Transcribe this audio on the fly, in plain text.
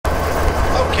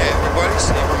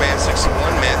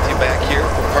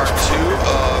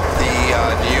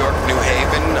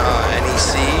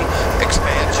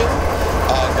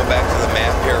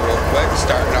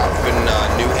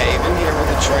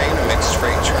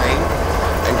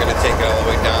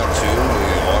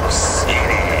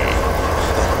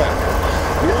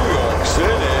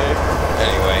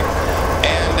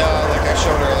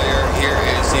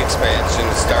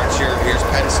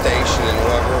Penn Station, and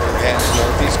whoever has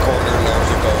northeast corridor knows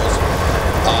it goes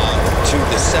to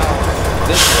the south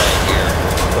this way here.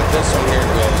 But this one here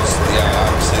goes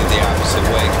obviously the opposite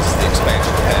way because the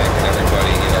expansion pack and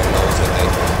everybody knows that the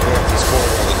northeast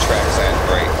corridor of the tracks aren't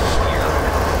great here.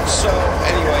 So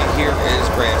anyway, here is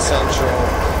Grand Central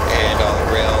and all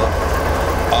the rail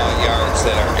yards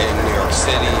that are in New York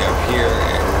City up here.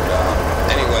 And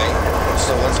anyway,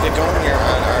 so let's get going here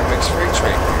on our mixed freight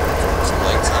train. Put some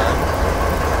lights on.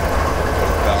 Put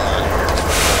a bell on here.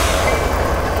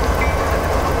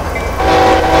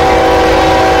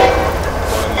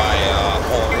 One of my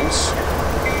horns.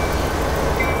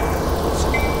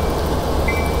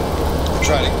 I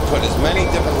try to put as many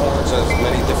different horns on as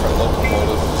many different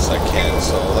locomotives as I can.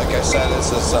 So like I said, this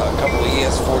is a couple of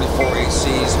ES44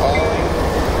 ACs hauling.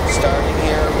 Starting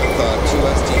here with two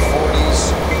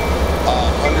SD40s,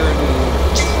 120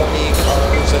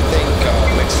 cars, I think,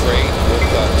 mixed freight with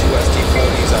two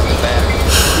SD40s on the back.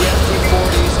 The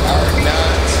SD40s are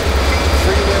not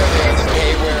freeware, they are the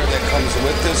payware that comes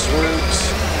with this route,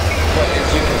 but as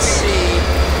you can see,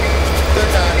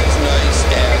 they're not as nice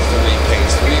as the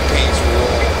repaints. The repaints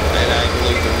rule, and I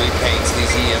believe the repaints,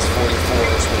 these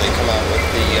ES44s, when they come out with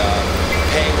the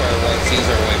payware ones, these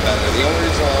are way better. The only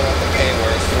reason why I want the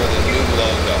payware is for the new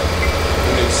logo,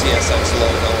 the new CSX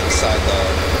logo inside the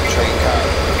train car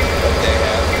that they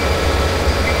have.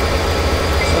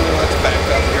 So let's back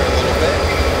up here a little bit,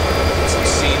 get some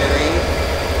scenery,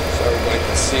 so everybody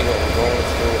can see what we're going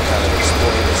through, kind of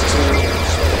explore this too.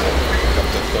 So we'll pick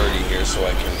up to 30 here so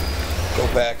I can go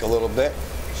back a little bit,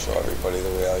 show everybody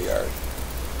the rail yard.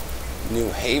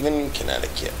 New Haven,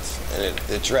 Connecticut, and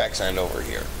the tracks end over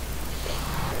here.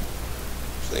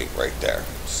 Right there.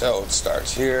 So it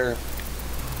starts here.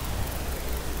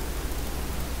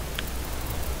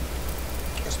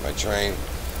 There's my train.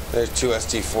 There's two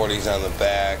SD40s on the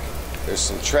back. There's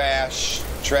some trash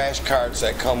carts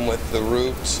that come with the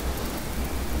route.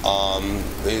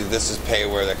 This is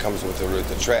payware that comes with the route.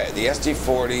 The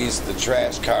SD40s, the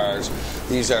trash cars.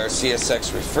 These are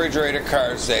CSX refrigerator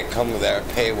cars that come with that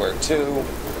payware too.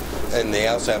 And they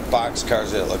also have box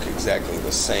cars that look exactly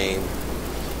the same.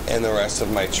 And the rest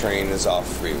of my train is all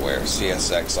freeware.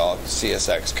 All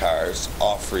CSX cars,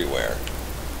 all freeware.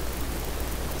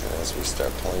 And as we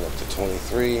start pulling up to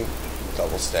 23,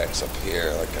 double stacks up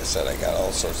here. Like I said, I got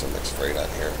all sorts of mixed freight on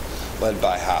here, led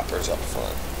by hoppers up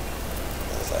front.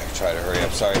 As I try to hurry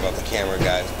up. Sorry about the camera,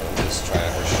 guys, but I'm just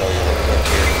trying to show you real quick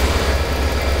here.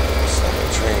 Slow the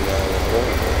train down and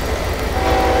really quick.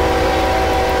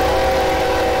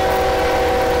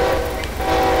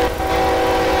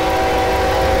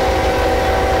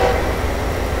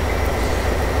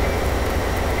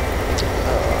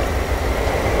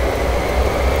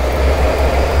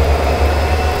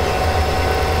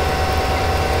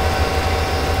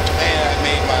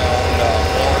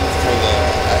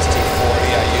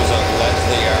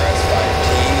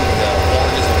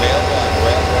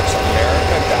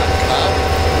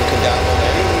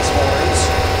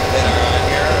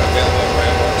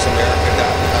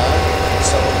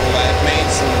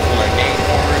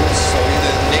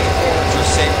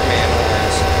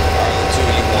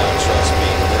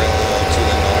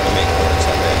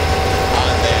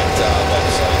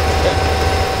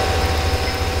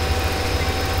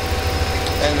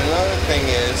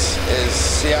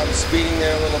 See, I'm speeding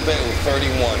there a little bit with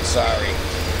 31, sorry.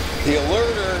 The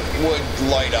alerter would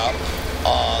light up,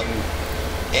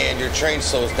 and your train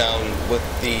slows down with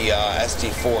the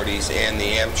SD40s and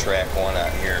the Amtrak one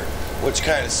out here, which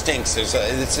kind of stinks. It's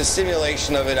a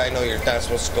simulation of it. I know you're not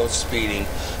supposed to go speeding,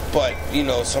 but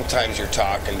sometimes you're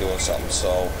talking, doing something.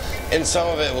 So, and some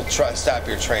of it will stop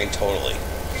your train totally,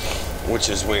 which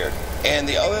is weird. And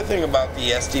the other thing about the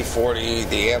SD40,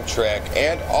 the Amtrak,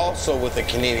 and also with the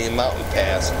Canadian Mountain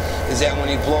Pass, is that when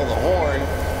you blow the horn,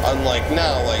 unlike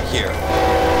now, like here,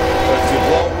 but if you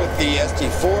blow with the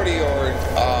SD40 or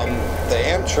the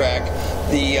Amtrak,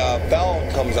 the bell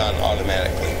comes on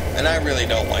automatically. And I really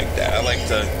don't like that. I like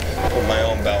to put my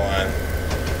own bell on.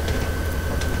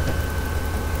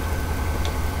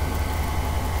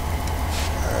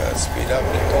 Alright, let's speed up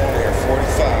and get going here.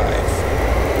 45.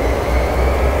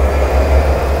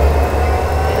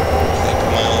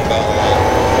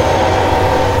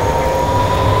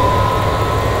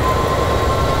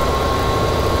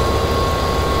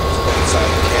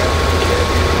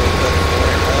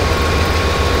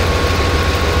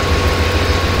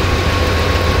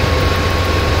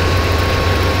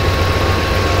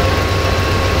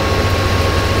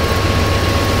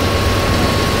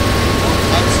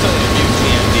 I'm still a huge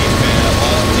EMD fan. I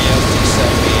love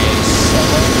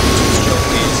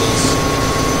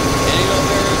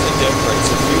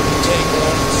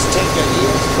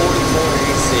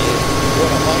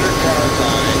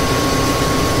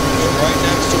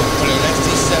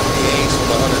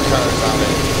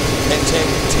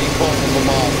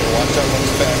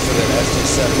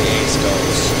 70 Ace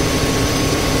goes.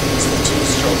 It's the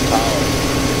two-stroke power.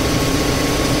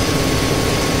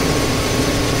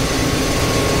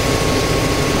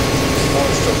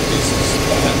 Four-stroke diesels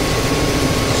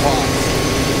cough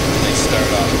when they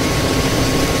start up.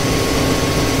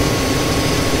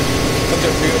 But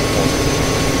they're beautiful.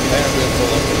 They are beautiful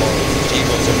locomotives. The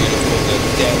Evos are beautiful. The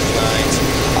Dash 9s.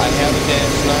 I have a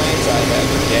Dash 9s. I have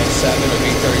a Dash 7, a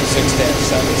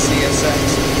V36-7 CSX,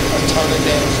 a ton of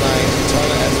Dash 9s, a ton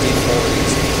of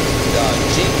SD40s.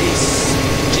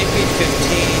 GP15.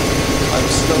 I'm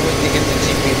still waiting to get the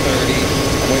GP30.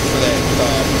 I'm waiting for that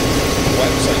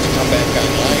website to come back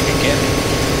online again.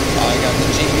 I got the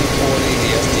GP40,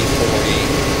 the SD40,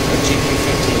 the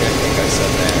GP15. I think I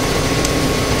said that.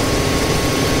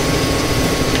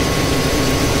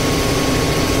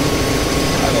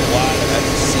 I have a lot of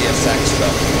CSX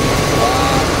stuff. A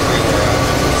lot everywhere on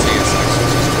CSX,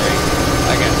 which is great.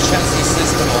 I got chassis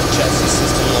system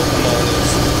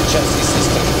locomotives, chassis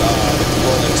system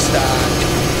rolling stock,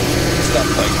 stuff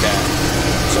like that.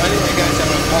 So anyway, guys, I'm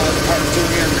going to pause part 2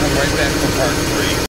 here and come right back for part 3.